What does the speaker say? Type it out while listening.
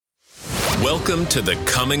Welcome to the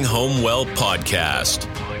Coming Home Well podcast,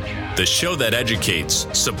 the show that educates,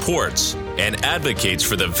 supports, and advocates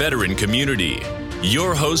for the veteran community.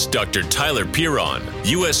 Your host, Dr. Tyler Piron,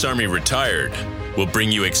 U.S. Army retired, will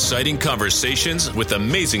bring you exciting conversations with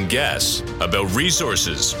amazing guests about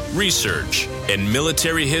resources, research, and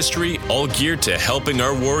military history, all geared to helping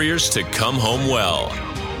our warriors to come home well.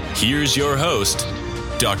 Here's your host,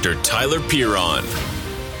 Dr. Tyler Piron.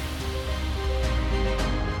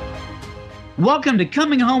 Welcome to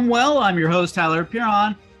Coming Home Well. I'm your host, Tyler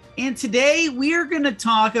Piron, and today we are going to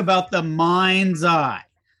talk about the mind's eye.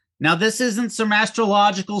 Now, this isn't some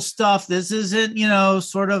astrological stuff. This isn't,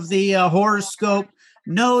 sort of the horoscope.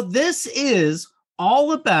 No, this is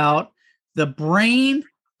all about the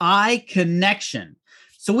brain-eye connection.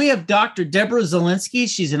 So we have Dr. Deborah Zelinsky.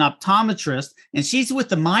 She's an optometrist, and she's with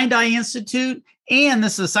the Mind-Eye Institute and the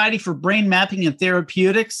Society for Brain Mapping and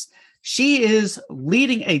Therapeutics. She is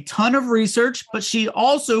leading a ton of research, but she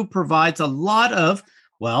also provides a lot of,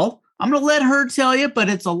 I'm going to let her tell you, but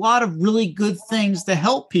it's a lot of really good things to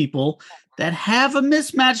help people that have a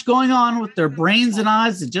mismatch going on with their brains and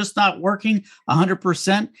eyes that just not working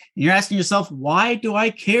 100%. And you're asking yourself, why do I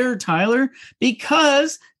care, Tyler?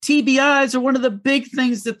 Because TBIs are one of the big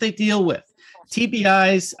things that they deal with.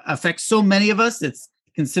 TBIs affect so many of us. It's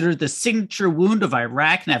considered the signature wound of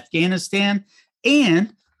Iraq and Afghanistan.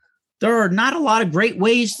 And there are not a lot of great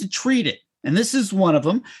ways to treat it. And this is one of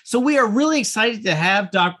them. So we are really excited to have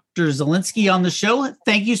Dr. Zelinsky on the show.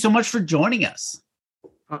 Thank you so much for joining us.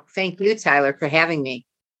 Well, thank you, Tyler, for having me.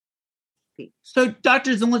 So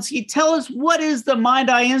Dr. Zelinsky, tell us, what is the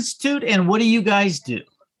Mind-Eye Institute and what do you guys do?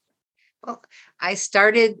 Well, I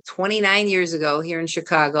started 29 years ago here in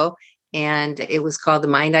Chicago, and it was called the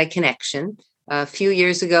Mind-Eye Connection. A few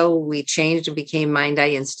years ago, we changed and became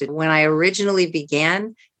Mind-Eye Institute. When I originally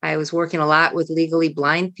began, I was working a lot with legally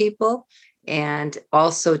blind people and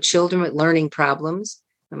also children with learning problems.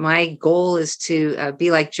 My goal is to be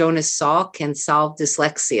like Jonas Salk and solve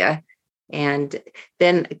dyslexia. And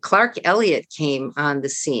then Clark Elliott came on the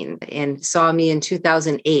scene and saw me in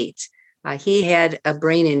 2008. He had a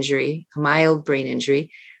brain injury, a mild brain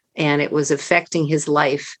injury, and it was affecting his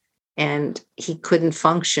life. And he couldn't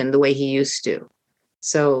function the way he used to.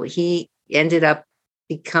 So he ended up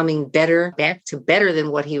becoming back to better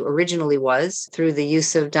than what he originally was through the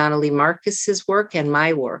use of Donnelly Marcus's work and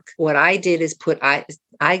my work. What I did is put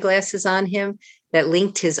eyeglasses on him that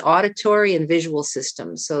linked his auditory and visual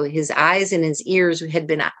systems. So his eyes and his ears had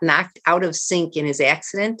been knocked out of sync in his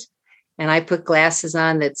accident. And I put glasses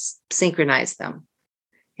on that synchronized them.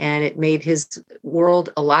 And it made his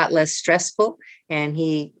world a lot less stressful. And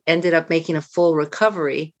he ended up making a full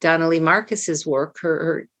recovery. Donnelly Marcus's work,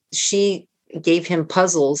 she gave him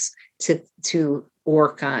puzzles to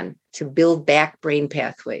work on, to build back brain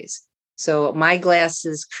pathways. So my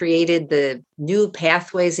glasses created the new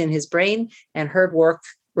pathways in his brain, and her work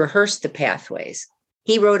rehearsed the pathways.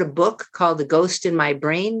 He wrote a book called The Ghost in My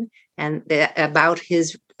Brain, and about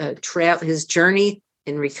his journey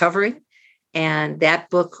in recovery. And that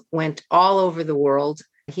book went all over the world.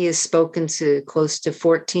 He has spoken to close to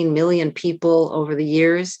 14 million people over the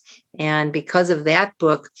years. And because of that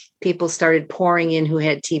book, people started pouring in who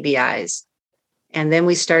had TBIs. And then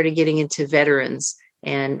we started getting into veterans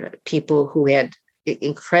and people who had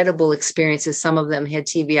incredible experiences. Some of them had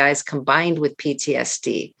TBIs combined with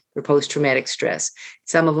PTSD or post-traumatic stress.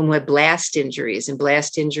 Some of them had blast injuries, and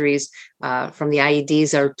blast injuries from the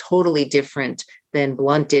IEDs are totally different than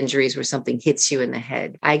blunt injuries where something hits you in the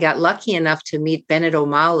head. I got lucky enough to meet Bennett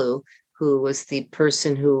Omalu, who was the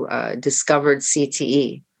person who discovered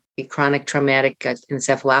CTE, the chronic traumatic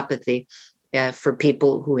encephalopathy, for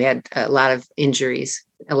people who had a lot of injuries,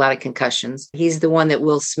 a lot of concussions. He's the one that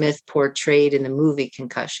Will Smith portrayed in the movie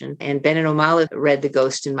Concussion. And Bennett Omalu read The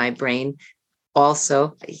Ghost in My Brain.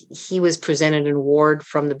 Also, he was presented an award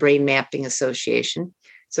from the Brain Mapping Association.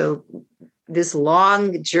 So this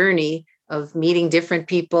long journey of meeting different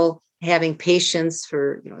people, having patients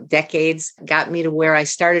for decades, got me to where I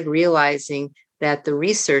started realizing that the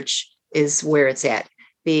research is where it's at.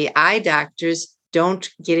 The eye doctors don't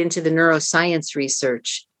get into the neuroscience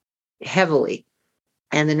research heavily.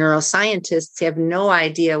 And the neuroscientists have no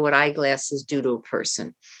idea what eyeglasses do to a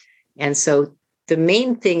person. And so the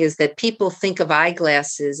main thing is that people think of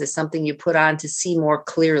eyeglasses as something you put on to see more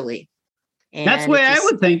clearly. And that's the way I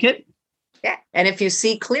would think it. Yeah. And if you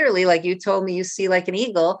see clearly, like you told me, you see like an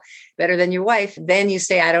eagle better than your wife, then you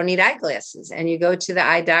say, I don't need eyeglasses. And you go to the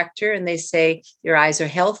eye doctor and they say, your eyes are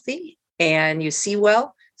healthy and you see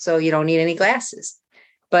well, so you don't need any glasses.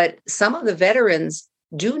 But some of the veterans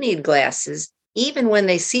do need glasses, even when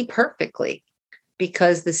they see perfectly,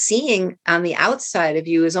 because the seeing on the outside of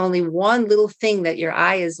you is only one little thing that your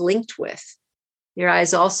eye is linked with. Your eye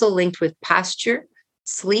is also linked with posture,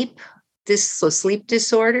 sleep, sleep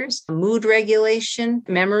disorders, mood regulation,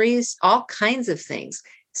 memories, all kinds of things.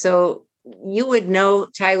 So you would know,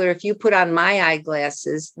 Tyler, if you put on my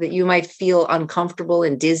eyeglasses, that you might feel uncomfortable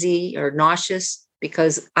and dizzy or nauseous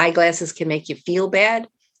because eyeglasses can make you feel bad.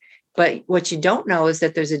 But what you don't know is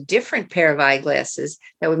that there's a different pair of eyeglasses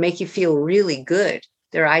that would make you feel really good.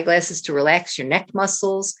 There are eyeglasses to relax your neck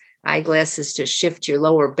muscles, eyeglasses to shift your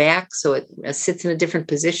lower back so it sits in a different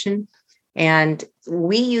position. And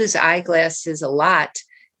we use eyeglasses a lot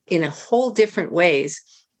in a whole different ways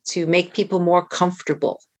to make people more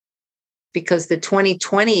comfortable, because the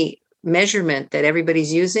 20/20 measurement that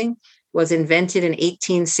everybody's using was invented in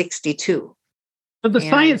 1862. But the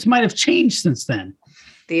science might have changed since then.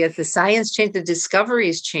 The science changed, the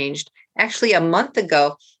discoveries changed. Actually, a month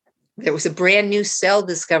ago, there was a brand new cell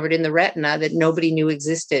discovered in the retina that nobody knew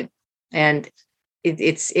existed. And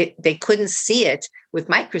they couldn't see it with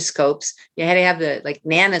microscopes. You had to have the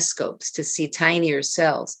nanoscopes to see tinier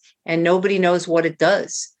cells. And nobody knows what it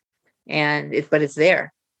does. But it's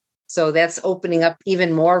there. So that's opening up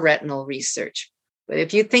even more retinal research. But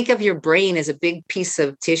if you think of your brain as a big piece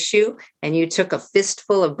of tissue and you took a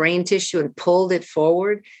fistful of brain tissue and pulled it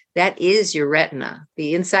forward, that is your retina.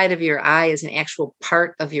 The inside of your eye is an actual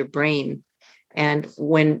part of your brain. And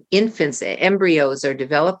when embryos are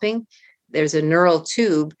developing, there's a neural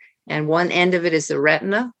tube, and one end of it is the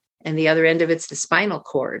retina and the other end of it's the spinal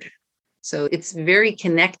cord. So it's very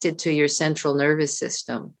connected to your central nervous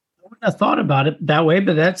system. I wouldn't have thought about it that way,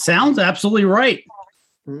 but that sounds absolutely right.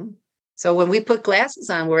 Mm-hmm. So when we put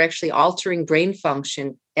glasses on, we're actually altering brain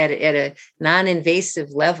function at a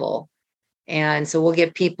non-invasive level. And so we'll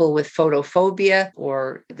get people with photophobia,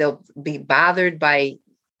 or they'll be bothered by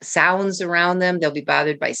sounds around them. They'll be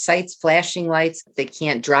bothered by sights, flashing lights. They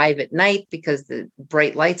can't drive at night because the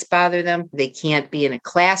bright lights bother them. They can't be in a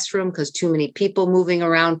classroom because too many people moving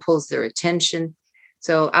around pulls their attention.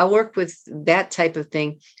 So I'll work with that type of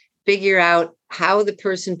thing, figure out how the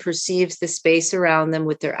person perceives the space around them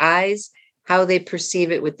with their eyes, how they perceive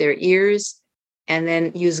it with their ears, and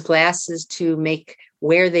then use glasses to make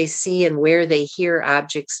where they see and where they hear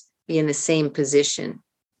objects be in the same position.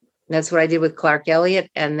 That's what I did with Clark Elliott,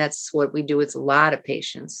 and that's what we do with a lot of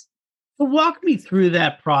patients. So walk me through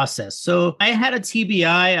that process. So I had a TBI,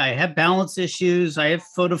 I have balance issues, I have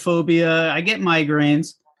photophobia, I get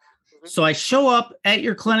migraines. So I show up at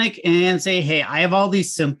your clinic and say, hey, I have all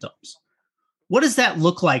these symptoms. What does that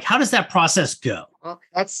look like? How does that process go? Well,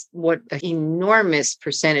 that's what an enormous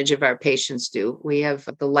percentage of our patients do. We have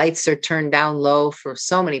the lights are turned down low for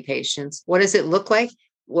so many patients. What does it look like?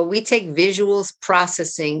 Well, we take visuals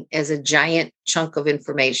processing as a giant chunk of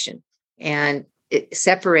information and it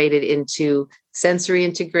separated into sensory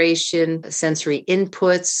integration, sensory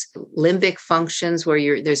inputs, limbic functions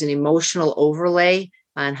where there's an emotional overlay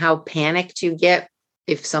on how panicked you get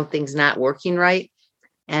if something's not working right.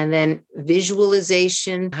 And then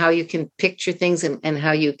visualization, how you can picture things and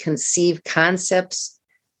how you conceive concepts.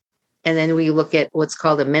 And then we look at what's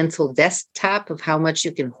called a mental desktop of how much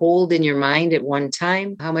you can hold in your mind at one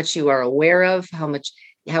time, how much you are aware of,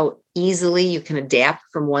 how easily you can adapt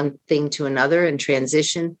from one thing to another and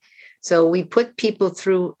transition. So we put people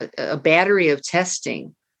through a battery of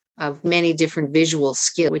testing of many different visual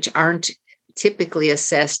skills, which aren't typically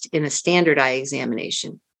assessed in a standard eye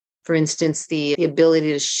examination. For instance, the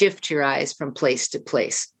ability to shift your eyes from place to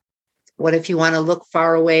place. What if you want to look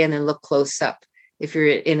far away and then look close up? If you're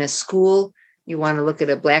in a school, you want to look at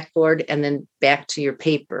a blackboard and then back to your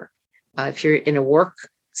paper. If you're in a work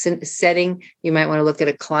setting, you might want to look at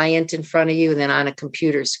a client in front of you and then on a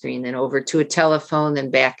computer screen, then over to a telephone,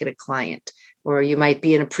 then back at a client. Or you might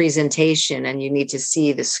be in a presentation and you need to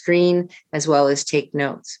see the screen as well as take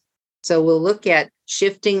notes. So we'll look at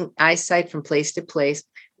shifting eyesight from place to place.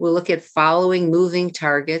 We'll look at following moving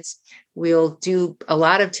targets. We'll do a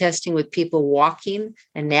lot of testing with people walking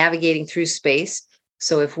and navigating through space.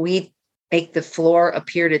 So if we make the floor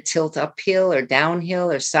appear to tilt uphill or downhill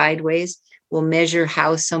or sideways, we'll measure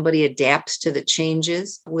how somebody adapts to the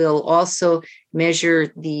changes. We'll also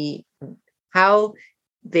measure how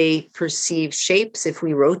they perceive shapes if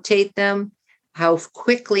we rotate them, how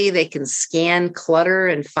quickly they can scan clutter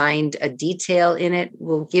and find a detail in it.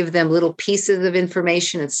 We'll give them little pieces of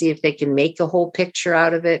information and see if they can make a whole picture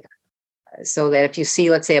out of it. So that if you see,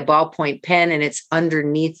 let's say, a ballpoint pen and it's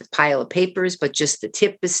underneath a pile of papers, but just the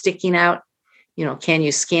tip is sticking out, can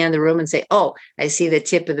you scan the room and say, oh, I see the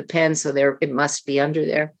tip of the pen, so it must be under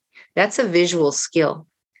there. That's a visual skill.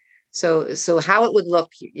 So how it would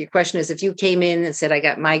look, your question is, if you came in and said, I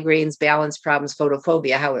got migraines, balance problems,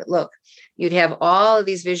 photophobia, how would it look? You'd have all of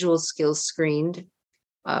these visual skills screened,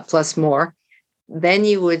 plus more. Then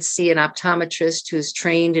you would see an optometrist who's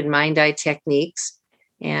trained in mind-eye techniques,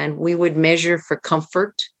 and we would measure for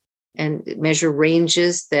comfort and measure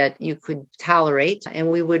ranges that you could tolerate. And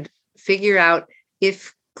we would figure out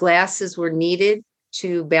if glasses were needed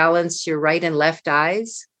to balance your right and left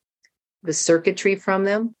eyes, the circuitry from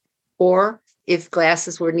them, or if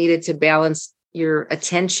glasses were needed to balance your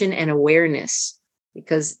attention and awareness,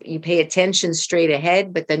 because you pay attention straight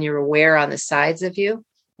ahead, but then you're aware on the sides of you,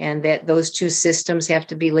 and that those two systems have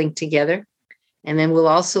to be linked together. And then we'll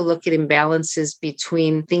also look at imbalances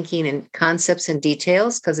between thinking and concepts and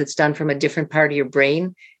details, because it's done from a different part of your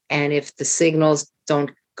brain. And if the signals don't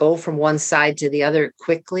go from one side to the other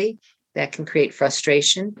quickly, that can create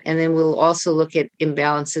frustration. And then we'll also look at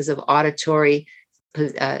imbalances of auditory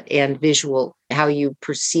and visual, how you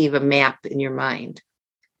perceive a map in your mind.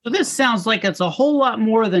 So this sounds like it's a whole lot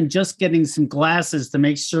more than just getting some glasses to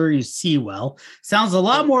make sure you see well. Sounds a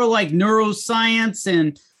lot more like neuroscience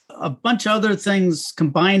and a bunch of other things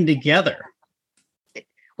combined together.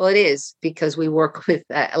 Well, it is, because we work with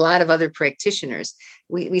a lot of other practitioners.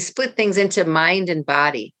 We split things into mind and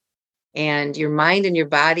body, and your mind and your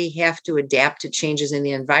body have to adapt to changes in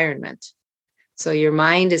the environment. So your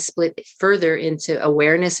mind is split further into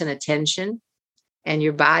awareness and attention, and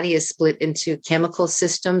your body is split into chemical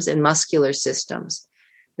systems and muscular systems.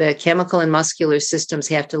 The chemical and muscular systems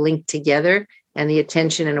have to link together, and the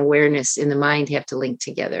attention and awareness in the mind have to link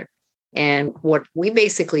together. And what we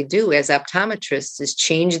basically do as optometrists is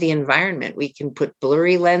change the environment. We can put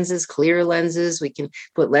blurry lenses, clear lenses. We can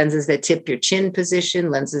put lenses that tip your chin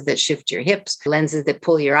position, lenses that shift your hips, lenses that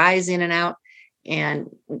pull your eyes in and out, and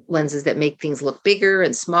lenses that make things look bigger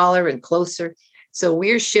and smaller and closer. So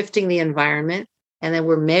we're shifting the environment, and then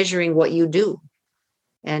we're measuring what you do.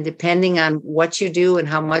 And depending on what you do and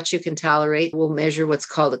how much you can tolerate, we'll measure what's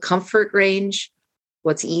called a comfort range,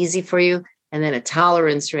 what's easy for you, and then a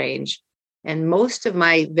tolerance range. And most of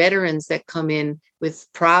my veterans that come in with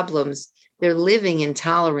problems, they're living in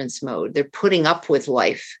tolerance mode. They're putting up with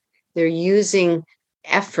life. They're using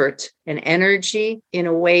effort and energy in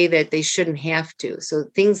a way that they shouldn't have to. So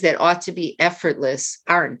things that ought to be effortless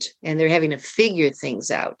aren't, and they're having to figure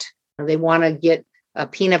things out. They want to get a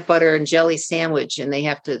peanut butter and jelly sandwich, and they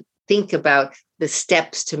have to think about the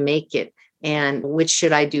steps to make it, and which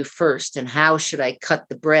should I do first, and how should I cut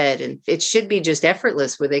the bread? And it should be just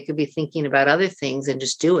effortless, where they could be thinking about other things and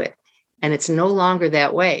just do it. And it's no longer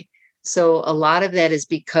that way. So a lot of that is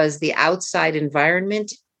because the outside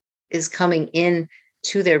environment is coming in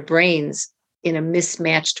to their brains in a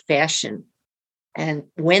mismatched fashion. And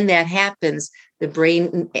when that happens, the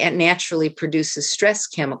brain naturally produces stress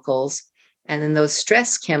chemicals. And then those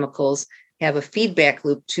stress chemicals have a feedback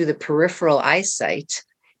loop to the peripheral eyesight.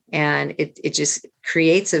 And it just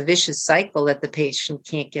creates a vicious cycle that the patient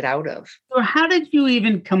can't get out of. So how did you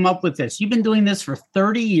even come up with this? You've been doing this for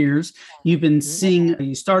 30 years. You've been seeing,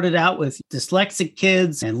 you started out with dyslexic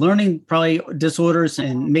kids and learning probably disorders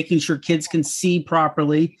and making sure kids can see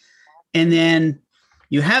properly. And then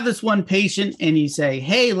you have this one patient and you say,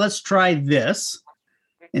 hey, let's try this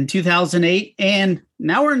in 2008. And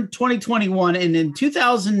now we're in 2021. And in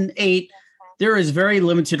 2008, there is very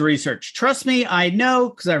limited research. Trust me, I know,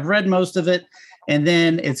 because I've read most of it. And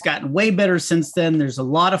then it's gotten way better since then. There's a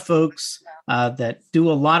lot of folks that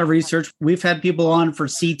do a lot of research. We've had people on for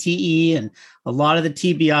CTE and a lot of the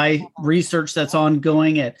TBI research that's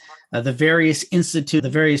ongoing at the various institutes, the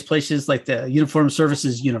various places like the Uniformed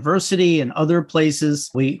Services University and other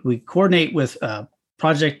places. We coordinate with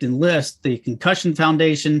Project Enlist, the Concussion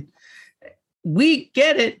Foundation. We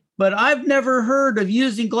get it. But I've never heard of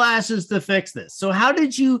using glasses to fix this. So how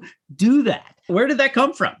did you do that? Where did that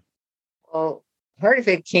come from? Well, part of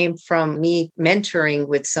it came from me mentoring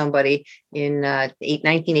with somebody in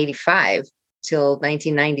 1985 till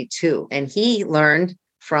 1992. And he learned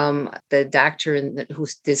from the doctor who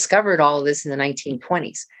discovered all of this in the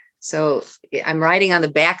 1920s. So I'm writing on the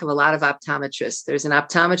back of a lot of optometrists. There's an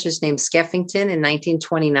optometrist named Skeffington in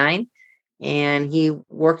 1929, and he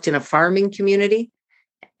worked in a farming community.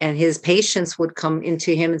 And his patients would come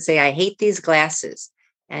into him and say, I hate these glasses.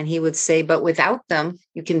 And he would say, but without them,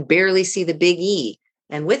 you can barely see the big E.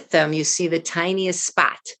 And with them, you see the tiniest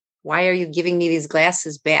spot. Why are you giving me these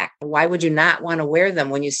glasses back? Why would you not want to wear them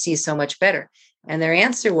when you see so much better? And their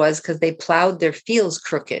answer was because they plowed their fields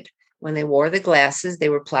crooked. When they wore the glasses, they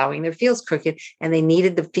were plowing their fields crooked, and they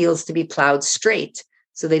needed the fields to be plowed straight.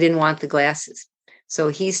 So they didn't want the glasses. So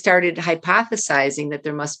he started hypothesizing that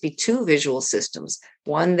there must be two visual systems,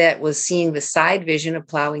 one that was seeing the side vision of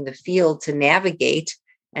plowing the field to navigate,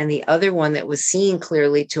 and the other one that was seeing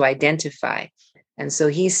clearly to identify. And so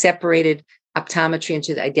he separated optometry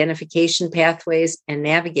into the identification pathways and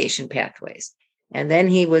navigation pathways. And then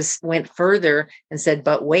he went further and said,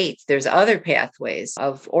 but wait, there's other pathways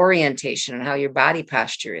of orientation and how your body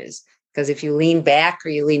posture is. Because if you lean back or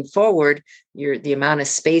you lean forward, the amount of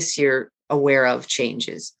space you're aware of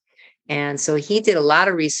changes. And so he did a lot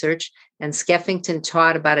of research, and Skeffington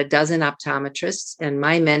taught about a dozen optometrists. And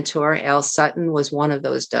my mentor, Al Sutton, was one of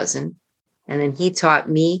those dozen. And then he taught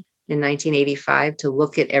me in 1985 to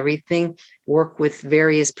look at everything, work with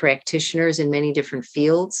various practitioners in many different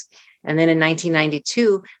fields. And then in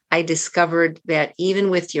 1992, I discovered that even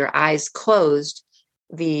with your eyes closed,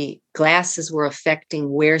 the glasses were affecting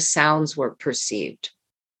where sounds were perceived.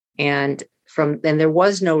 And there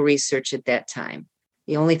was no research at that time.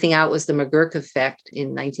 The only thing out was the McGurk effect in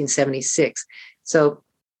 1976. So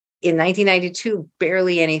in 1992,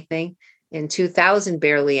 barely anything. In 2000,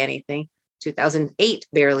 barely anything. 2008,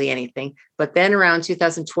 barely anything. But then around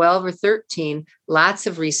 2012 or 13, lots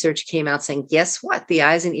of research came out saying, guess what? The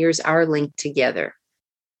eyes and ears are linked together.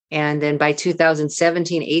 And then by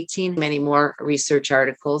 2017, 18, many more research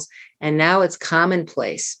articles. And now it's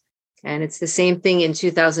commonplace. And it's the same thing in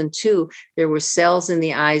 2002. There were cells in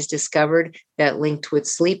the eyes discovered that linked with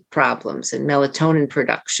sleep problems and melatonin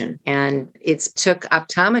production. And it took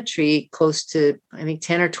optometry close to, I think,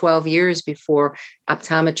 10 or 12 years before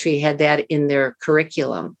optometry had that in their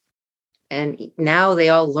curriculum. And now they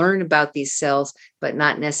all learn about these cells, but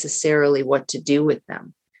not necessarily what to do with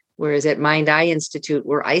them. Whereas at Mind Eye Institute,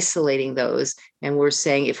 we're isolating those, and we're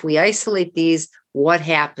saying, if we isolate these, what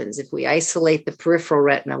happens? If we isolate the peripheral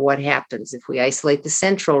retina, what happens? If we isolate the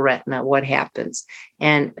central retina, what happens?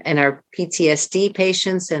 And our PTSD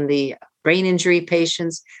patients and the brain injury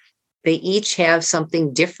patients, they each have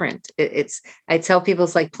something different. I tell people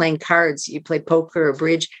it's like playing cards. You play poker or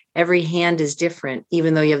bridge, every hand is different,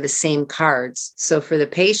 even though you have the same cards. So for the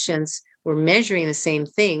patients, we're measuring the same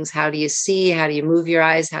things. How do you see? How do you move your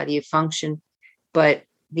eyes? How do you function? But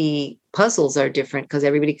the puzzles are different because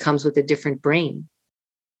everybody comes with a different brain.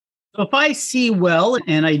 So if I see well,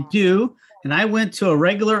 and I do, and I went to a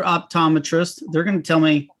regular optometrist, they're going to tell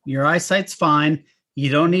me your eyesight's fine.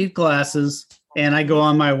 You don't need glasses. And I go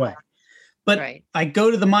on my way. But right. I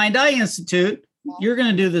go to the Mind Eye Institute. You're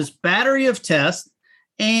going to do this battery of tests,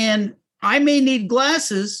 and I may need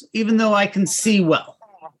glasses even though I can see well.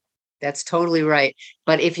 That's totally right.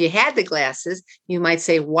 But if you had the glasses, you might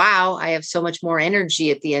say, wow, I have so much more energy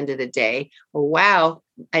at the end of the day. Or wow,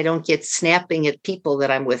 I don't get snapping at people that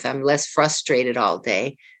I'm with. I'm less frustrated all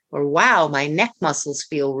day. Or wow, my neck muscles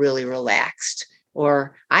feel really relaxed.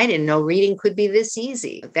 Or I didn't know reading could be this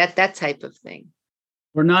easy. That type of thing.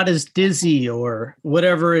 We're not as dizzy or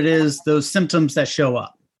whatever it is, those symptoms that show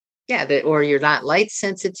up. Yeah, or you're not light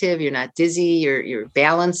sensitive, you're not dizzy, your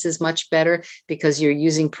balance is much better because you're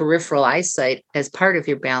using peripheral eyesight as part of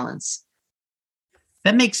your balance.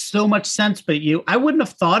 That makes so much sense, but I wouldn't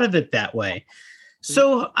have thought of it that way.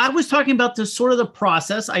 So I was talking about the sort of the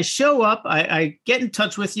process. I show up, I get in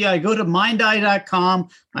touch with you, I go to mindeye.com,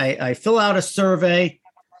 I fill out a survey.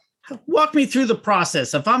 Walk me through the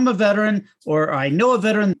process. If I'm a veteran or I know a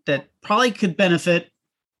veteran that probably could benefit,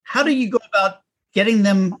 how do you go about getting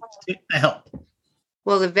them to help?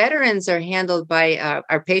 Well, the veterans are handled by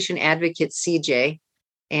our patient advocate, CJ.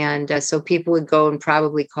 And so people would go and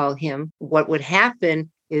probably call him. What would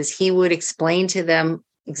happen is he would explain to them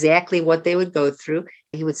exactly what they would go through.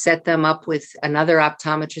 He would set them up with another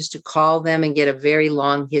optometrist to call them and get a very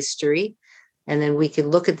long history. And then we could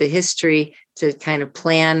look at the history to kind of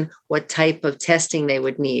plan what type of testing they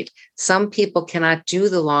would need. Some people cannot do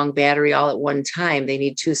the long battery all at one time. They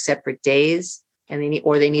need 2 separate days. And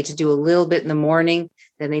they need to do a little bit in the morning,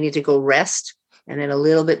 then they need to go rest, and then a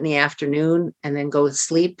little bit in the afternoon, and then go to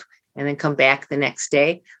sleep, and then come back the next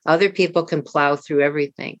day. Other people can plow through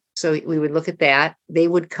everything. So we would look at that. They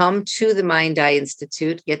would come to the Mind Eye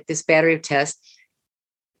Institute, get this battery of tests.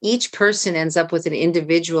 Each person ends up with an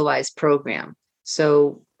individualized program.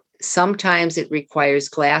 So sometimes it requires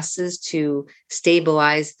glasses to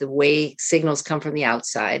stabilize the way signals come from the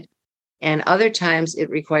outside. And other times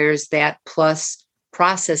it requires that plus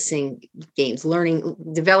processing games,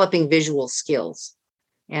 developing visual skills.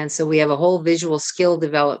 And so we have a whole visual skill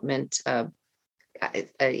development,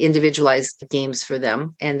 individualized games for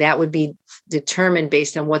them. And that would be determined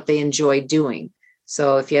based on what they enjoy doing.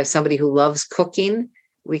 So if you have somebody who loves cooking,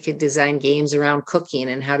 We could design games around cooking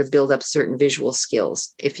and how to build up certain visual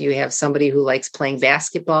skills. If you have somebody who likes playing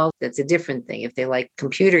basketball, that's a different thing. If they like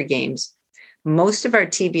computer games, most of our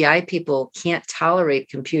TBI people can't tolerate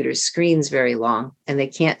computer screens very long, and they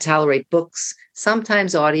can't tolerate books,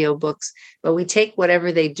 sometimes audio books, but we take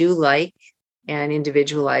whatever they do like and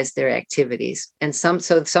individualize their activities. And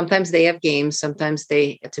sometimes they have games, sometimes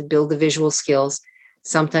they have to build the visual skills,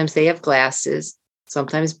 sometimes they have glasses,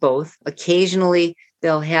 sometimes both. Occasionally,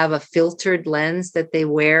 they'll have a filtered lens that they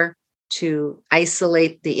wear to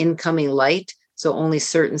isolate the incoming light, so only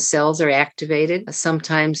certain cells are activated.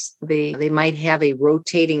 Sometimes they might have a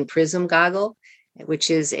rotating prism goggle, which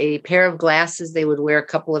is a pair of glasses they would wear a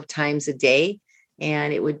couple of times a day,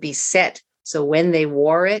 and it would be set so when they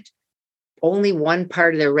wore it, only one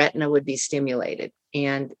part of their retina would be stimulated.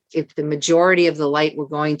 And if the majority of the light were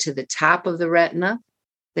going to the top of the retina,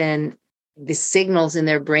 then the signals in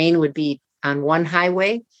their brain would be on one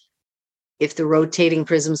highway. If the rotating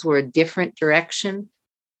prisms were a different direction,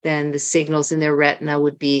 then the signals in their retina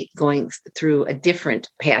would be going through a different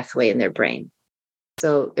pathway in their brain.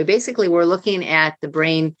 So basically, we're looking at the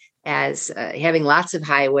brain as having lots of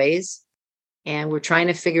highways, and we're trying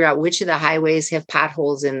to figure out which of the highways have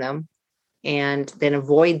potholes in them, and then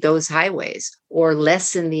avoid those highways or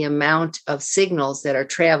lessen the amount of signals that are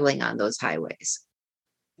traveling on those highways.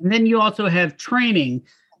 And then you also have training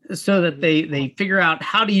so that they figure out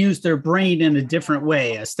how to use their brain in a different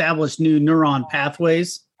way, establish new neuron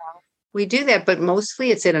pathways. We do that, but mostly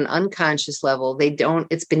it's at an unconscious level.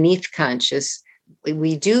 It's beneath conscious.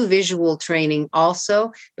 We do visual training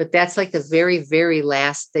also, but that's like the very, very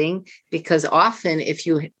last thing, because often if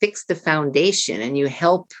you fix the foundation and you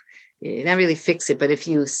help, not really fix it, but if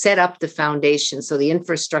you set up the foundation so the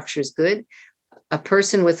infrastructure is good, a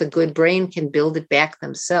person with a good brain can build it back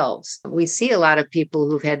themselves. We see a lot of people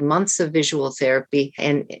who've had months of visual therapy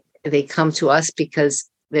and they come to us because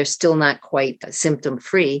they're still not quite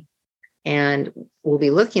symptom-free. And we'll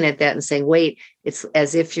be looking at that and saying, wait, it's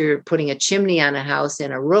as if you're putting a chimney on a house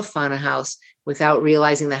and a roof on a house without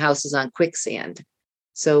realizing the house is on quicksand.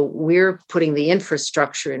 So we're putting the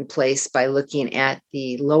infrastructure in place by looking at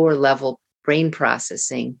the lower level brain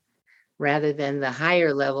processing rather than the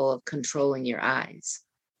higher level of controlling your eyes.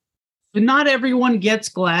 But not everyone gets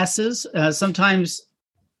glasses. Sometimes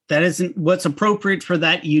that isn't what's appropriate for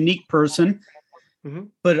that unique person. Mm-hmm.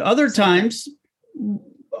 But other times,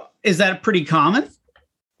 is that pretty common?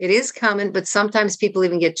 It is common, but sometimes people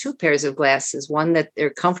even get two pairs of glasses, one that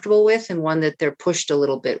they're comfortable with and one that they're pushed a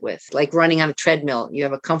little bit with, like running on a treadmill. You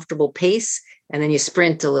have a comfortable pace and then you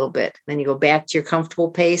sprint a little bit. Then you go back to your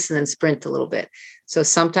comfortable pace and then sprint a little bit. So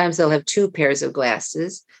sometimes they'll have two pairs of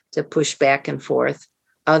glasses to push back and forth.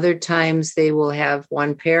 Other times they will have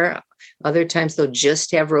one pair. Other times they'll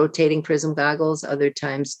just have rotating prism goggles. Other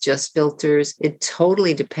times just filters. It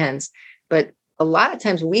totally depends. But a lot of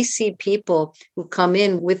times we see people who come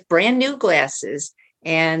in with brand new glasses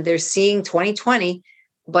and they're seeing 20/20,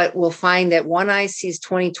 but we'll find that one eye sees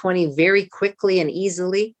 20/20 very quickly and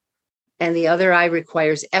easily, and the other eye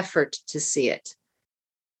requires effort to see it,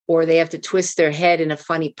 or they have to twist their head in a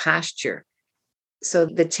funny posture. So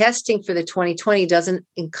the testing for the 20/20 doesn't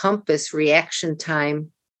encompass reaction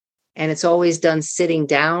time, and it's always done sitting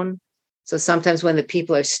down. So sometimes when the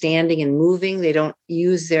people are standing and moving, they don't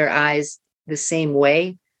use their eyes the same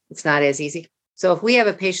way. It's not as easy. So if we have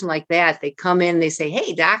a patient like that, they come in, they say,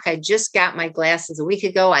 hey, doc, I just got my glasses a week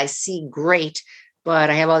ago. I see great, but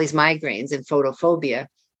I have all these migraines and photophobia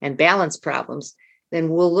and balance problems. Then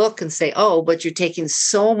we'll look and say, oh, but you're taking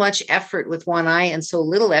so much effort with one eye and so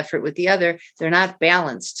little effort with the other. They're not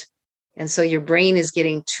balanced. And so your brain is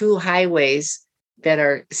getting two highways that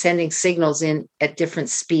are sending signals in at different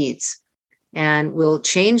speeds. And we'll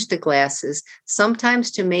change the glasses,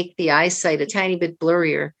 sometimes to make the eyesight a tiny bit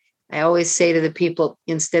blurrier. I always say to the people,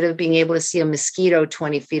 instead of being able to see a mosquito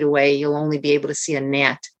 20 feet away, you'll only be able to see a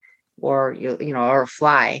gnat or or a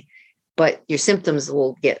fly, but your symptoms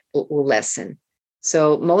will lessen.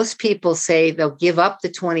 So most people say they'll give up the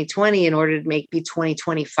 20/20 in order to make be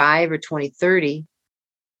 20/25 or 20/30,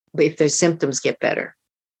 but if their symptoms get better.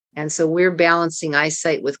 And so we're balancing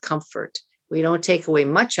eyesight with comfort. We don't take away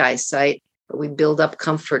much eyesight, but we build up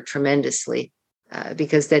comfort tremendously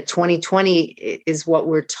because that 20/20 is what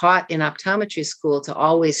we're taught in optometry school to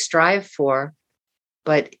always strive for.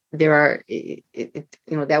 But there are,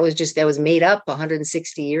 that was made up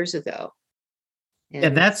 160 years ago. And yeah,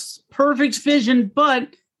 that's perfect vision,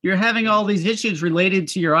 but you're having all these issues related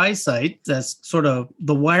to your eyesight. That's sort of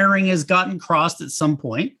the wiring has gotten crossed at some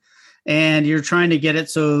point, and you're trying to get it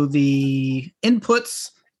so the inputs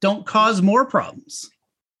don't cause more problems.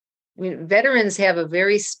 I mean, veterans have a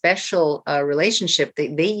very special relationship.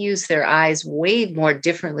 They use their eyes way more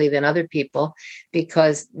differently than other people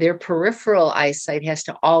because their peripheral eyesight has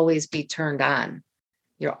to always be turned on.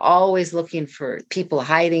 You're always looking for people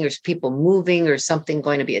hiding or people moving or something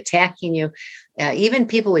going to be attacking you. Even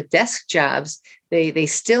people with desk jobs, they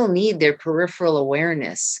still need their peripheral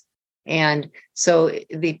awareness. And so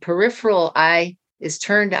the peripheral eye is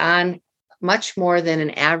turned on much more than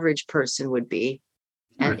an average person would be.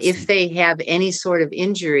 And if they have any sort of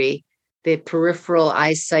injury, the peripheral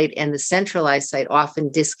eyesight and the central eyesight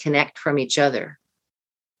often disconnect from each other.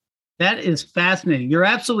 That is fascinating. You're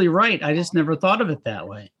absolutely right. I just never thought of it that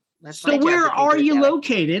way. So where are you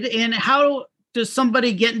located and how does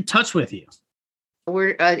somebody get in touch with you?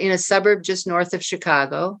 We're in a suburb just north of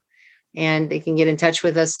Chicago, and they can get in touch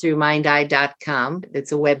with us through mindeye.com.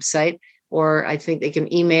 It's a website, or I think they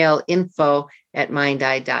can email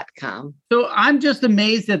info@mindeye.com. So I'm just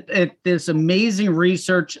amazed at this amazing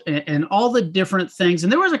research and all the different things.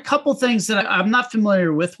 And there was a couple things that I'm not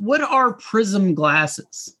familiar with. What are prism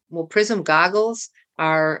glasses? Well, prism goggles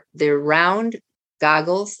they're round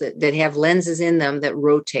goggles that have lenses in them that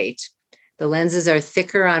rotate. The lenses are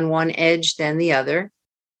thicker on one edge than the other,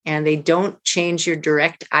 and they don't change your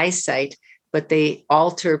direct eyesight, but they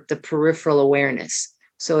alter the peripheral awareness.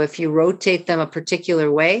 So if you rotate them a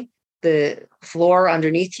particular way, the floor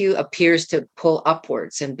underneath you appears to pull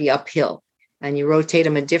upwards and be uphill. And you rotate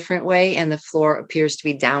them a different way, and the floor appears to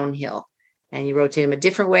be downhill. And you rotate them a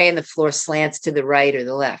different way, and the floor slants to the right or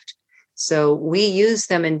the left. So we use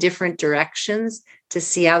them in different directions to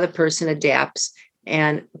see how the person adapts.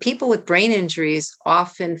 And people with brain injuries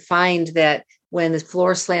often find that when the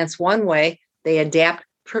floor slants one way, they adapt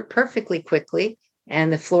perfectly quickly,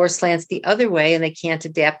 and the floor slants the other way and they can't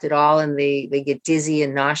adapt at all, and they get dizzy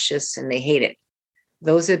and nauseous and they hate it.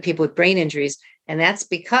 Those are the people with brain injuries. And that's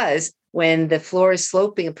because when the floor is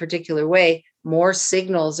sloping a particular way, more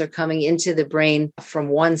signals are coming into the brain from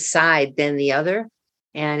one side than the other.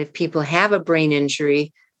 And if people have a brain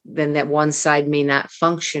injury, then that one side may not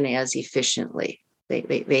function as efficiently.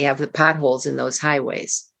 They have the potholes in those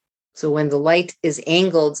highways. So when the light is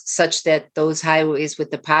angled such that those highways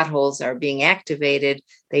with the potholes are being activated,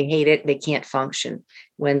 they hate it, they can't function.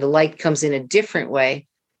 When the light comes in a different way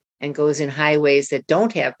and goes in highways that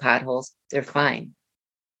don't have potholes, they're fine.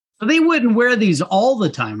 So they wouldn't wear these all the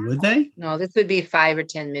time, would they? No, this would be 5 or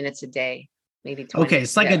 10 minutes a day, maybe 20. Okay,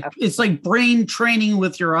 it's like brain training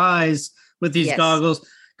with your eyes with these goggles.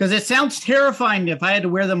 Because it sounds terrifying if I had to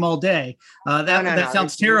wear them all day. That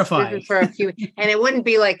sounds terrifying. This is for a few, and it wouldn't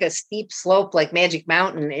be like a steep slope like Magic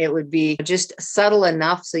Mountain. It would be just subtle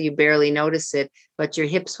enough so you barely notice it, but your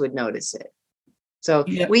hips would notice it. So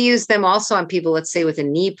we use them also on people, let's say, with a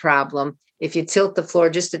knee problem. If you tilt the floor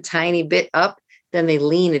just a tiny bit up, then they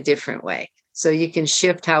lean a different way. So you can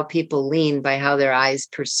shift how people lean by how their eyes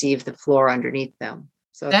perceive the floor underneath them.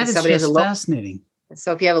 So that is just fascinating.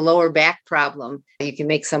 So if you have a lower back problem, you can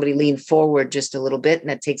make somebody lean forward just a little bit, and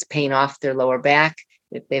that takes pain off their lower back.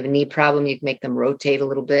 If they have a knee problem, you can make them rotate a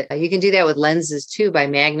little bit. You can do that with lenses too, by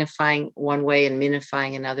magnifying one way and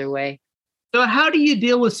minifying another way. So how do you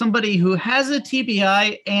deal with somebody who has a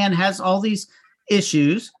TBI and has all these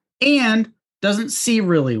issues and doesn't see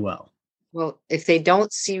really well? Well, if they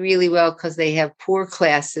don't see really well because they have poor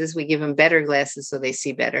glasses, we give them better glasses so they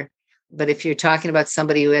see better. But if you're talking about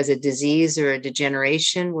somebody who has a disease or a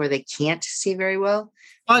degeneration where they can't see very well.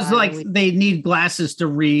 It's like they need glasses to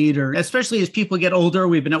read, or especially as people get older.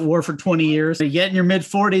 We've been at war for 20 years. You get in your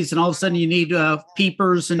mid-40s and all of a sudden you need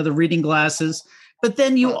peepers and the reading glasses. But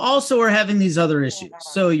then you also are having these other issues.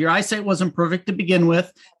 So your eyesight wasn't perfect to begin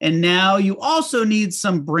with. And now you also need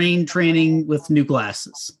some brain training with new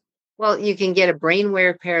glasses. Well, you can get a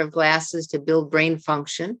brainware pair of glasses to build brain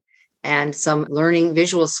function, and some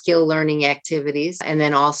visual skill learning activities, and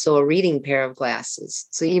then also a reading pair of glasses.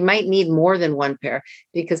 So you might need more than one pair,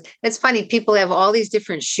 because it's funny, people have all these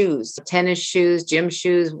different shoes, tennis shoes, gym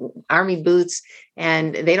shoes, army boots,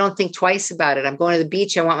 and they don't think twice about it. I'm going to the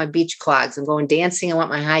beach, I want my beach clogs. I'm going dancing, I want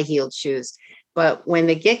my high-heeled shoes. But when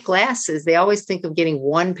they get glasses, they always think of getting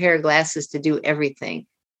one pair of glasses to do everything.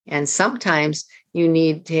 And sometimes you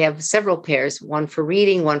need to have several pairs, one for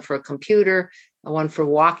reading, one for a computer, one for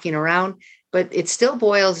walking around. But it still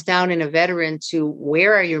boils down in a veteran to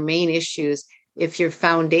where are your main issues. If your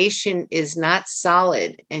foundation is not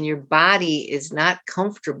solid and your body is not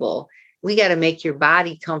comfortable, we got to make your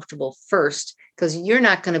body comfortable first, because you're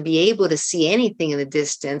not going to be able to see anything in the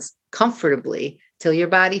distance comfortably till your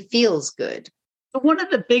body feels good. So one of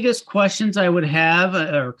the biggest questions I would have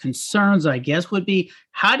or concerns, I guess, would be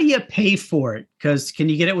how do you pay for it? Because can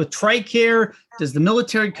you get it with TRICARE? Does the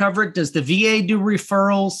military cover it? Does the VA do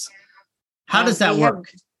referrals? How does that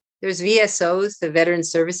work? There's VSOs, the Veteran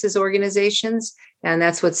Services Organizations, and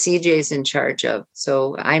that's what CJ is in charge of.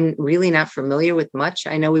 So I'm really not familiar with much.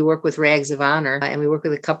 I know we work with Rags of Honor and we work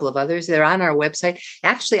with a couple of others. They're on our website.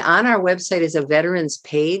 Actually, on our website is a veterans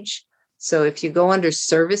page. So if you go under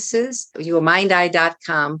services, you go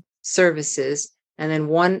mindeye.com services, and then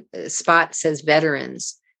one spot says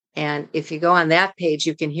veterans. And if you go on that page,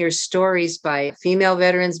 you can hear stories by female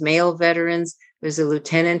veterans, male veterans. There's a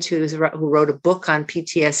lieutenant who wrote a book on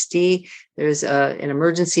PTSD. There's an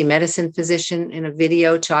emergency medicine physician in a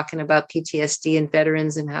video talking about PTSD in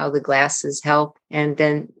veterans and how the glasses help. And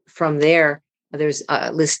then from there, there's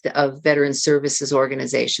a list of veteran services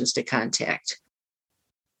organizations to contact.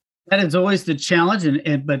 That is always the challenge.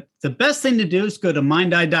 But the best thing to do is go to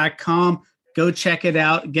mindeye.com, go check it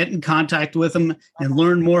out, get in contact with them and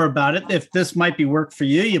learn more about it. If this might be work for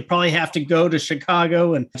you, you probably have to go to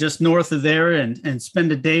Chicago and just north of there and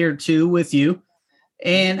spend a day or two with you.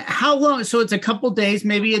 And how long? So it's a couple days,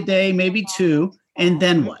 maybe a day, maybe two. And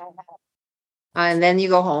then what? And then you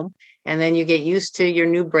go home. And then you get used to your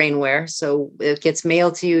new brainware. So it gets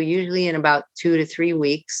mailed to you usually in about 2 to 3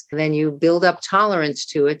 weeks. And then you build up tolerance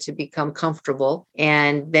to it to become comfortable.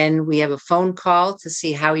 And then we have a phone call to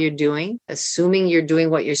see how you're doing. Assuming you're doing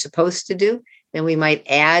what you're supposed to do, then we might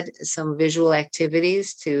add some visual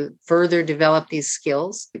activities to further develop these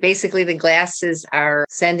skills. Basically, the glasses are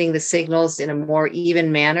sending the signals in a more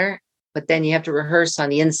even manner. But then you have to rehearse on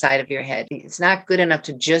the inside of your head. It's not good enough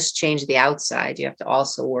to just change the outside. You have to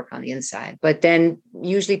also work on the inside. But then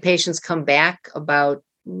usually patients come back about,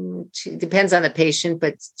 depends on the patient,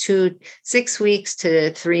 but 6 weeks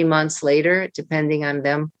to 3 months later, depending on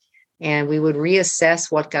them. And we would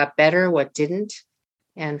reassess what got better, what didn't.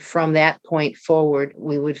 And from that point forward,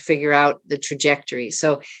 we would figure out the trajectory.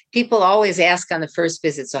 So people always ask on the first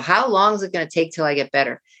visit, so how long is it going to take till I get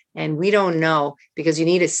better? And we don't know because you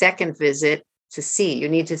need a second visit to see. You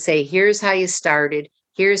need to say, here's how you started,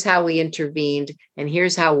 here's how we intervened, and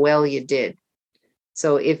here's how well you did.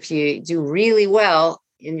 So if you do really well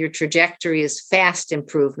and your trajectory is fast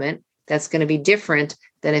improvement, that's going to be different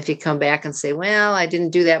than if you come back and say, well, I didn't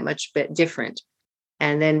do that much different.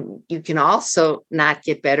 And then you can also not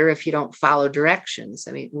get better if you don't follow directions.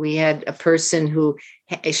 I mean, we had a person who,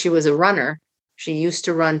 she was a runner. She used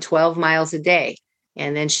to run 12 miles a day.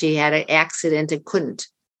 And then she had an accident and couldn't.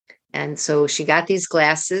 And so she got these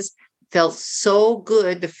glasses, felt so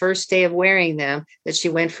good the first day of wearing them that she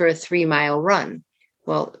went for a 3-mile run.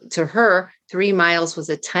 Well, to her, 3 miles was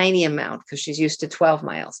a tiny amount because she's used to 12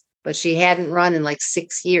 miles. But she hadn't run in like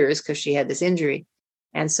 6 years because she had this injury.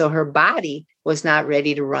 And so her body was not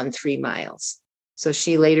ready to run 3 miles. So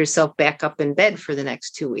she laid herself back up in bed for the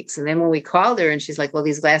next 2 weeks. And then when we called her and she's like, well,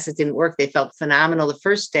 these glasses didn't work. They felt phenomenal the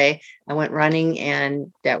first day. I went running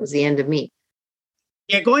and that was the end of me.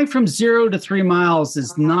 Yeah, going from 0 to 3 miles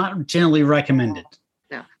is not generally recommended.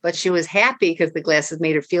 No, but she was happy because the glasses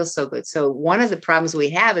made her feel so good. So one of the problems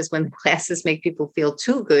we have is when the glasses make people feel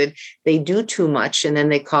too good, they do too much. And then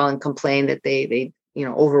they call and complain that they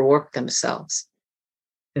overwork themselves.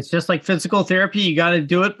 It's just like physical therapy. You got to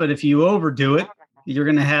do it. But if you overdo it, you're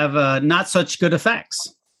going to have not such good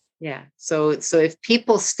effects. Yeah. So if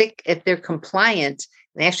people if they're compliant,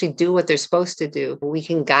 they actually do what they're supposed to do, we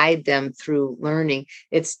can guide them through learning.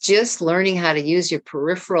 It's just learning how to use your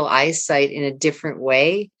peripheral eyesight in a different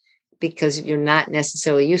way because you're not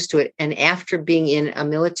necessarily used to it. And after being in a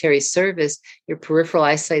military service, your peripheral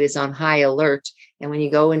eyesight is on high alert. And when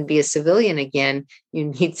you go and be a civilian again, you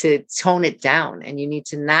need to tone it down and you need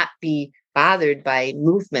to not be bothered by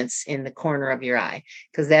movements in the corner of your eye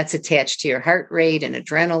because that's attached to your heart rate and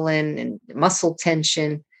adrenaline and muscle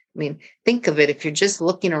tension. I mean, think of it. If you're just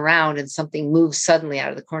looking around and something moves suddenly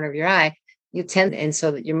out of the corner of your eye, you tend, and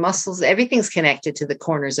so that your muscles, everything's connected to the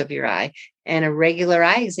corners of your eye. And a regular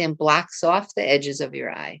eye exam blocks off the edges of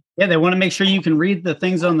your eye. Yeah, they want to make sure you can read the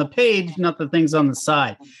things on the page, not the things on the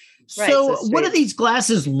side. Right, so what do these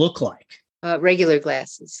glasses look like? Regular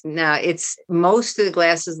glasses. Now, most of the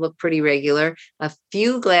glasses look pretty regular. A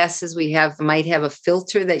few glasses we have might have a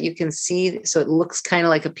filter that you can see, so it looks kind of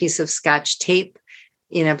like a piece of Scotch tape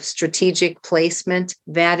in a strategic placement.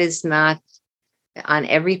 That is not on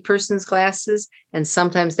every person's glasses, and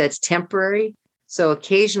sometimes that's temporary. So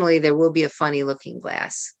occasionally there will be a funny looking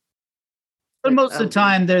glass. But most of the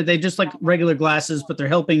time, they just like regular glasses, but they're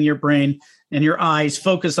helping your brain and your eyes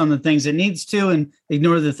focus on the things it needs to and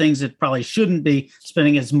ignore the things it probably shouldn't be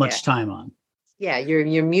spending as much time on. Yeah,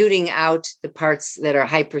 you're muting out the parts that are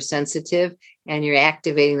hypersensitive and you're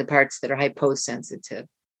activating the parts that are hyposensitive.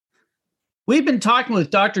 We've been talking with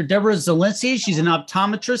Dr. Deborah Zelinsky. She's an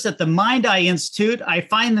optometrist at the Mind Eye Institute. I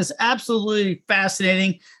find this absolutely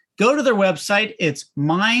fascinating. Go to their website. It's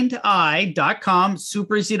mindeye.com.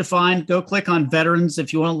 Super easy to find. Go click on veterans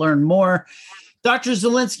if you want to learn more. Dr.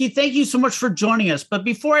 Zelinsky, thank you so much for joining us. But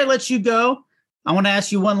before I let you go, I want to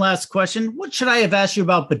ask you one last question. What should I have asked you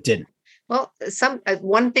about but didn't? Well,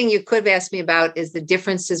 one thing you could have asked me about is the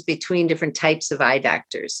differences between different types of eye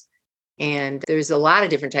doctors. And there's a lot of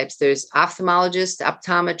different types. There's ophthalmologists,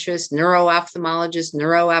 optometrists, neuro-ophthalmologists,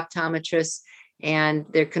 neuro-optometrists, and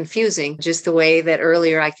they're confusing just the way that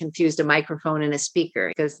earlier I confused a microphone and a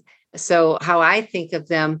speaker. So how I think of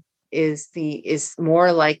them is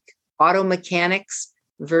more like auto mechanics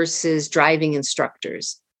versus driving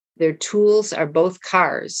instructors. Their tools are both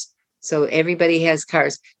cars. So everybody has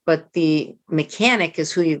cars, but the mechanic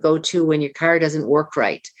is who you go to when your car doesn't work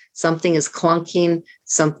right. Something is clunking,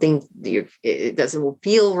 it doesn't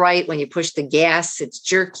feel right. When you push the gas, it's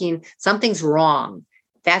jerking. Something's wrong.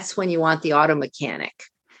 That's when you want the auto mechanic.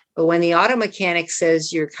 But when the auto mechanic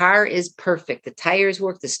says your car is perfect, the tires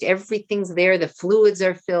work, everything's there, the fluids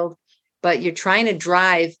are filled, but you're trying to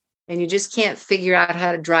drive and you just can't figure out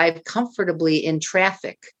how to drive comfortably in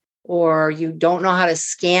traffic, or you don't know how to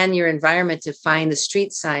scan your environment to find the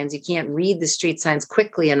street signs. You can't read the street signs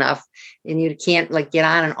quickly enough, and you can't get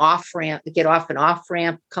off an off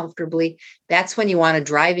ramp comfortably. That's when you want a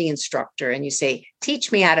driving instructor and you say,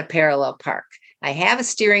 teach me how to parallel park. I have a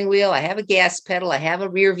steering wheel, I have a gas pedal, I have a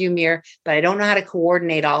rear view mirror, but I don't know how to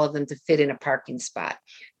coordinate all of them to fit in a parking spot.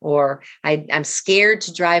 Or I'm scared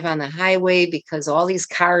to drive on the highway because all these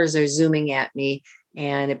cars are zooming at me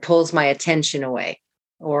and it pulls my attention away.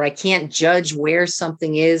 Or I can't judge where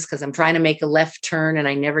something is because I'm trying to make a left turn and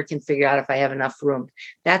I never can figure out if I have enough room.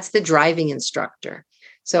 That's the driving instructor.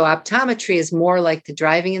 So optometry is more like the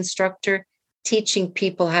driving instructor, teaching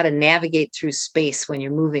people how to navigate through space when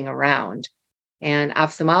you're moving around. And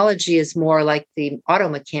ophthalmology is more like the auto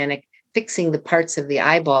mechanic, fixing the parts of the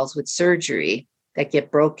eyeballs with surgery that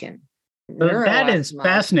get broken. That is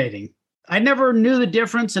fascinating. I never knew the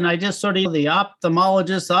difference, and I just sort of the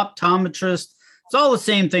ophthalmologist, optometrist, it's all the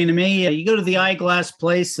same thing to me. You go to the eyeglass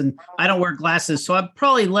place, and I don't wear glasses, so I'm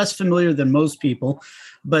probably less familiar than most people.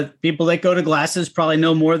 But people that go to glasses probably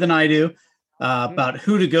know more than I do about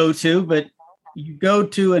who to go to. But you go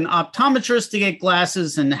to an optometrist to get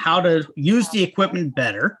glasses and how to use the equipment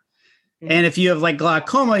better. And if you have like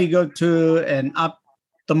glaucoma, you go to an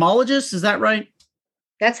ophthalmologist. Is that right?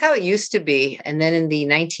 That's how it used to be. And then in the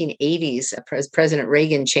 1980s, President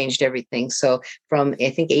Reagan changed everything. So from,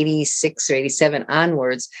 I think, 86 or 87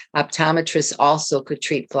 onwards, optometrists also could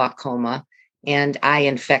treat glaucoma and eye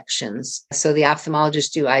infections. So the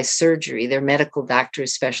ophthalmologists do eye surgery. They're medical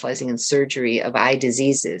doctors specializing in surgery of eye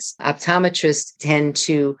diseases. Optometrists tend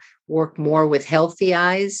to work more with healthy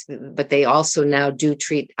eyes, but they also now do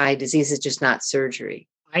treat eye diseases, just not surgery.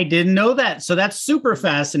 I didn't know that. So that's super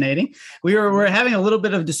fascinating. We're having a little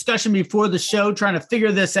bit of discussion before the show, trying to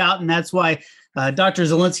figure this out. And that's why Dr.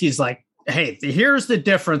 Zelinsky is like, hey, here's the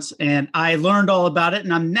difference. And I learned all about it.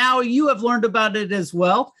 And now you have learned about it as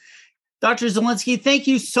well. Dr. Zelinsky, thank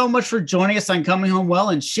you so much for joining us on Coming Home Well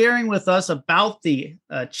and sharing with us about the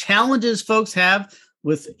challenges folks have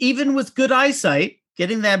even with good eyesight,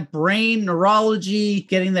 getting that brain neurology,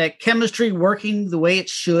 getting that chemistry working the way it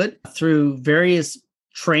should through various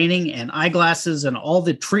training and eyeglasses and all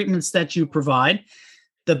the treatments that you provide.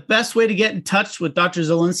 The best way to get in touch with Dr.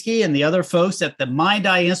 Zelinsky and the other folks at the Mind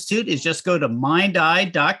Eye Institute is just go to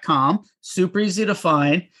mindeye.com. Super easy to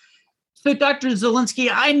find. So, Dr. Zelinsky,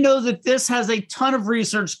 I know that this has a ton of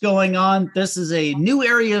research going on. This is a new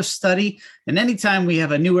area of study. And anytime we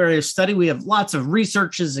have a new area of study, we have lots of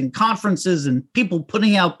researches and conferences and people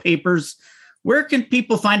putting out papers. Where can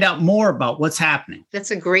people find out more about what's happening?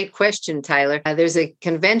 That's a great question, Tyler. There's a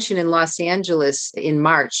convention in Los Angeles in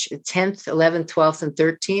March, 10th, 11th, 12th, and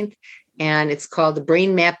 13th, and it's called the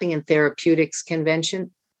Brain Mapping and Therapeutics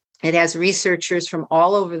Convention. It has researchers from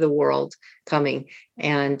all over the world coming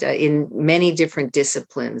and in many different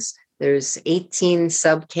disciplines. There's 18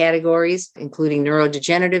 subcategories, including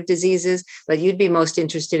neurodegenerative diseases, but you'd be most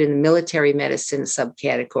interested in the military medicine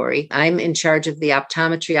subcategory. I'm in charge of the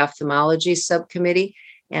optometry ophthalmology subcommittee.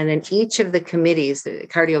 And then each of the committees, the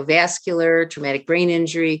cardiovascular, traumatic brain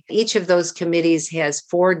injury, each of those committees has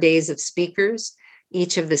 4 days of speakers.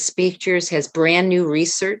 Each of the speakers has brand new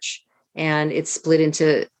research, and it's split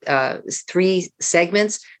into 3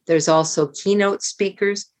 segments. There's also keynote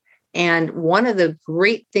speakers. And one of the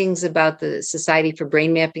great things about the Society for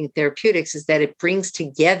Brain Mapping and Therapeutics is that it brings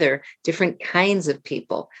together different kinds of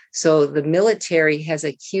people. So the military has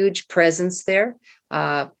a huge presence there,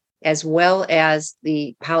 as well as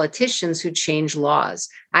the politicians who change laws.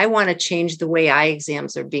 I want to change the way eye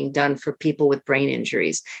exams are being done for people with brain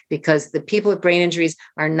injuries, because the people with brain injuries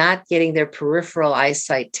are not getting their peripheral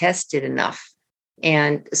eyesight tested enough.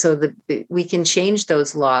 And so we can change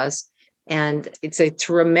those laws. And it's a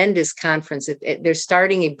tremendous conference. They're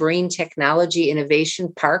starting a brain technology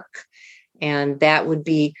innovation park, and that would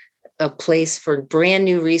be a place for brand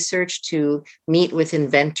new research to meet with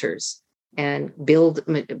inventors and build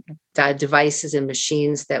devices and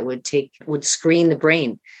machines that would screen the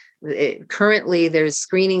brain. Currently, there's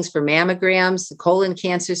screenings for mammograms, colon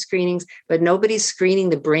cancer screenings, but nobody's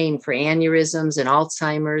screening the brain for aneurysms and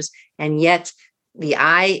Alzheimer's, and yet the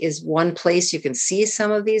eye is one place you can see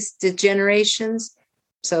some of these degenerations.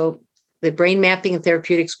 So the Brain Mapping and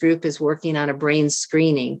Therapeutics group is working on a brain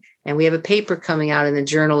screening, and we have a paper coming out in the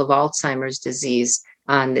Journal of Alzheimer's Disease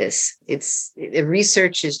on this. The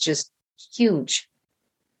research is just huge.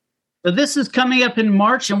 So this is coming up in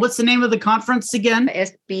March, and what's the name of the conference again?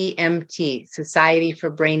 SBMT, Society for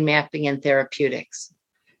Brain Mapping and Therapeutics.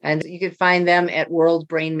 And you can find them at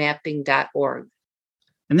worldbrainmapping.org.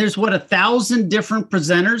 And there's 1,000 different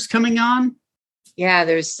presenters coming on? Yeah,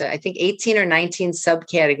 there's, I think, 18 or 19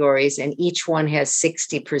 subcategories, and each one has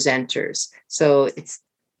 60 presenters. So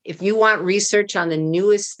if you want research on the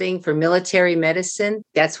newest thing for military medicine,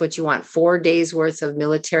 that's what you want. 4 days worth of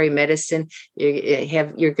military medicine.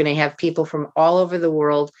 You're going to have people from all over the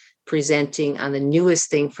world presenting on the newest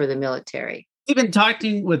thing for the military. We've been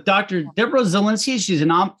talking with Dr. Deborah Zelinsky. She's an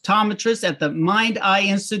optometrist at the Mind Eye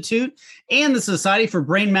Institute and the Society for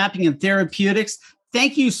Brain Mapping and Therapeutics.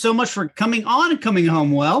 Thank you so much for coming on and coming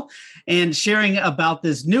home well and sharing about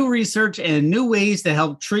this new research and new ways to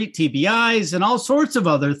help treat TBIs and all sorts of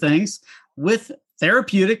other things with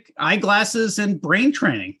therapeutic eyeglasses and brain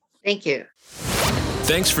training. Thank you.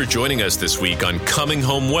 Thanks for joining us this week on Coming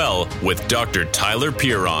Home Well with Dr. Tyler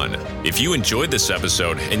Piron. If you enjoyed this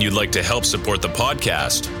episode and you'd like to help support the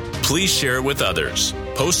podcast, please share it with others,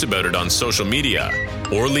 post about it on social media,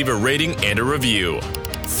 or leave a rating and a review.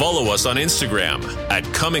 Follow us on Instagram at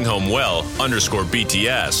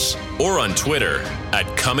ComingHomeWell_BTS or on Twitter at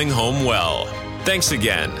ComingHomeWell. Thanks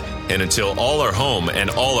again. And until all are home and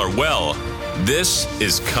all are well, this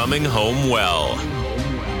is Coming Home Well.